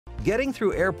Getting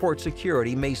through airport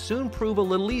security may soon prove a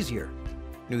little easier.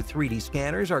 New 3D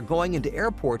scanners are going into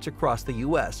airports across the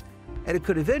U.S., and it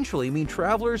could eventually mean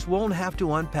travelers won't have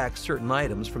to unpack certain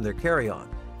items from their carry-on.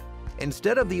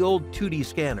 Instead of the old 2D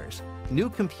scanners, new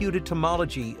computed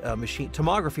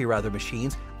tomography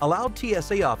machines allowed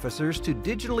TSA officers to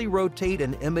digitally rotate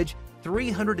an image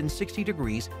 360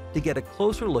 degrees to get a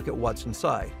closer look at what's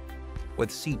inside.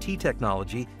 With CT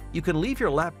technology, you can leave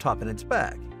your laptop in its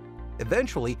bag.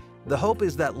 Eventually, the hope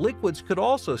is that liquids could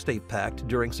also stay packed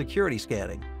during security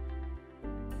scanning.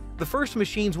 The first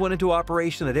machines went into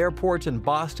operation at airports in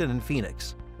Boston and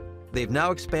Phoenix. They've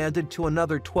now expanded to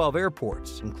another 12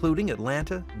 airports, including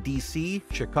Atlanta, D.C.,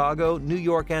 Chicago, New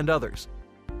York, and others.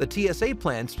 The TSA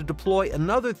plans to deploy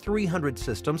another 300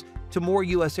 systems to more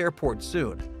U.S. airports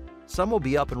soon. Some will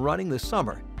be up and running this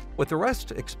summer, with the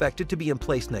rest expected to be in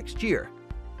place next year.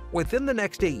 Within the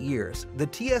next 8 years, the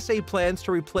TSA plans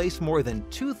to replace more than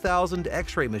 2,000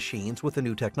 X-ray machines with the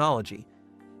new technology.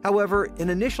 However, in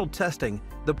initial testing,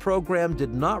 the program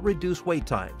did not reduce wait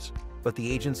times, but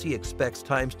the agency expects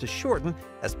times to shorten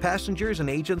as passengers and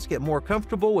agents get more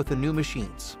comfortable with the new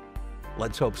machines.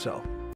 Let's hope so.